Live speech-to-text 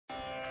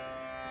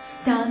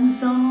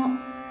Stanza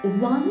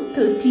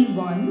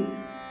 131,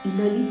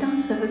 Lalita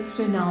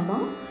Sahasranama.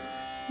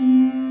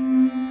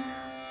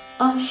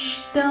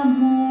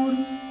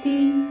 Ashtamurti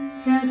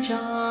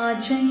Raja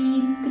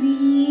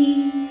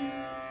Jaitri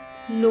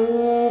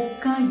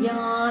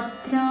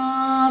Lokayatra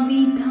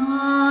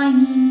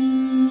Vidhayini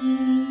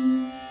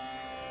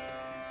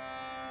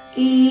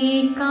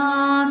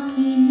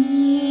Ekakini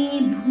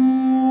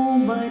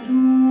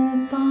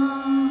Bhumarupa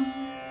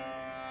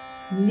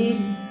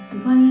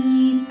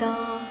Nidvaita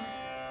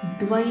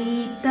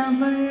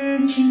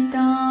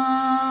Dvaitavarjita.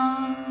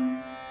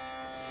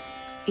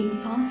 In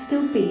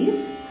faster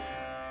pace.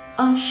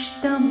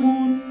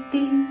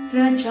 Ashtamurti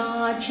Raja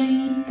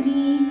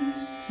Jaitri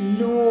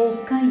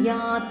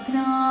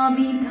Lokayatra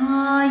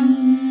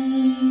Vidhayini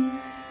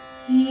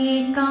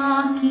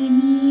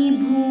Ekakini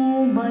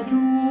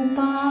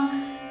Bhumarupa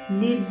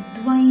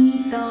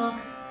Nidvaita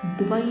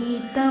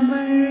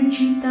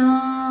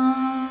Dvaitavarjita.